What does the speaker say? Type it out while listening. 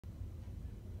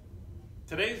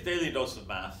Today's daily dose of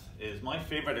math is my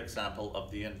favorite example of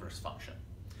the inverse function.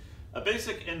 A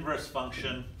basic inverse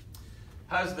function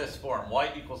has this form,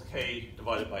 y equals k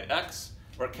divided by x,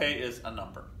 where k is a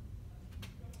number.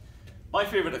 My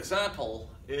favorite example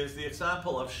is the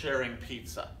example of sharing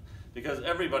pizza, because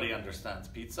everybody understands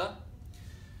pizza,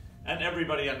 and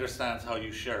everybody understands how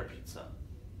you share pizza.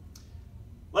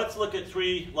 Let's look at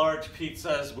 3 large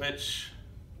pizzas which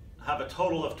have a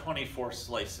total of 24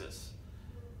 slices.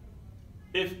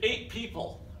 If 8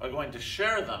 people are going to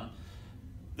share them,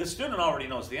 the student already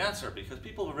knows the answer because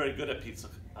people are very good at pizza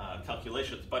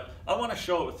calculations, but I want to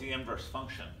show it with the inverse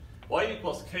function. Y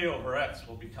equals k over x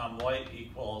will become y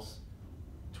equals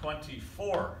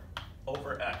 24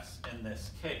 over x in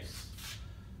this case.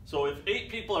 So if 8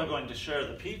 people are going to share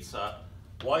the pizza,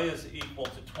 y is equal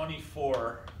to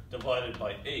 24 divided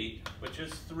by 8, which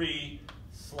is 3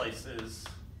 slices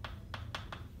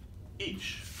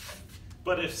each.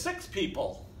 But if 6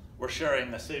 people were sharing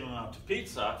the same amount of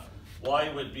pizza,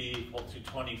 y would be equal to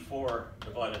 24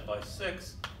 divided by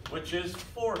 6, which is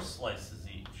 4 slices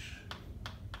each.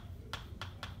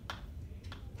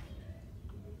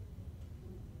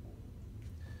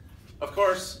 Of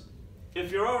course,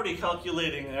 if you're already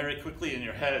calculating very quickly in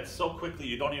your head, so quickly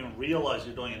you don't even realize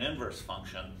you're doing an inverse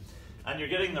function, and you're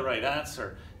getting the right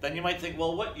answer, then you might think,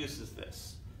 well, what use is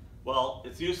this? Well,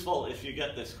 it's useful if you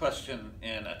get this question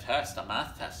in a test, a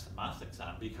math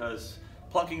exam, because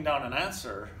plunking down an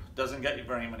answer doesn't get you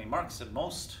very many marks in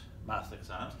most math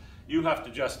exams. You have to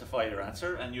justify your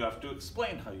answer and you have to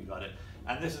explain how you got it.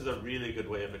 And this is a really good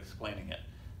way of explaining it,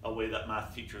 a way that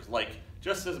math teachers like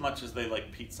just as much as they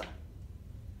like pizza.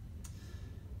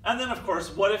 And then, of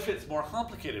course, what if it's more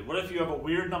complicated? What if you have a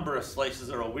weird number of slices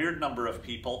or a weird number of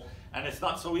people and it's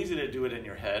not so easy to do it in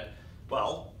your head?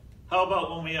 Well, how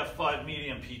about when we have 5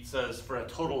 medium pizzas for a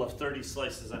total of 30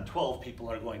 slices and 12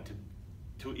 people are going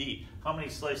to eat? How many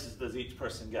slices does each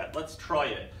person get? Let's try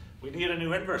it. We need a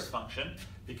new inverse function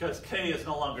because k is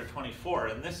no longer 24.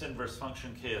 In this inverse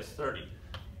function, k is 30.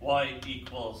 Y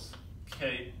equals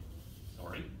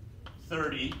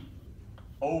 30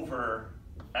 over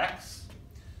x.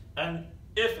 And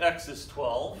if x is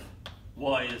 12,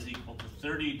 y is equal to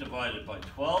 30 divided by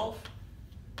 12,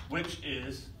 which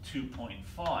is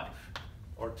 2.5,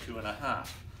 or 2.5.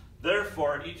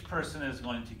 Therefore, each person is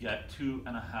going to get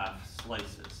 2.5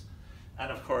 slices.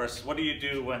 And of course, what do you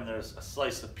do when there's a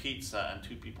slice of pizza and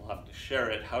 2 people have to share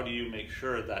it? How do you make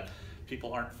sure that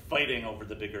people aren't fighting over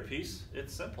the bigger piece?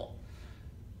 It's simple.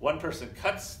 One person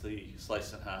cuts the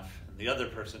slice in half, and the other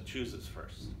person chooses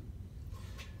first.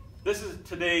 This is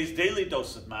today's daily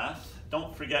dose of math.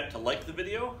 Don't forget to like the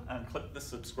video and click the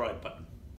subscribe button.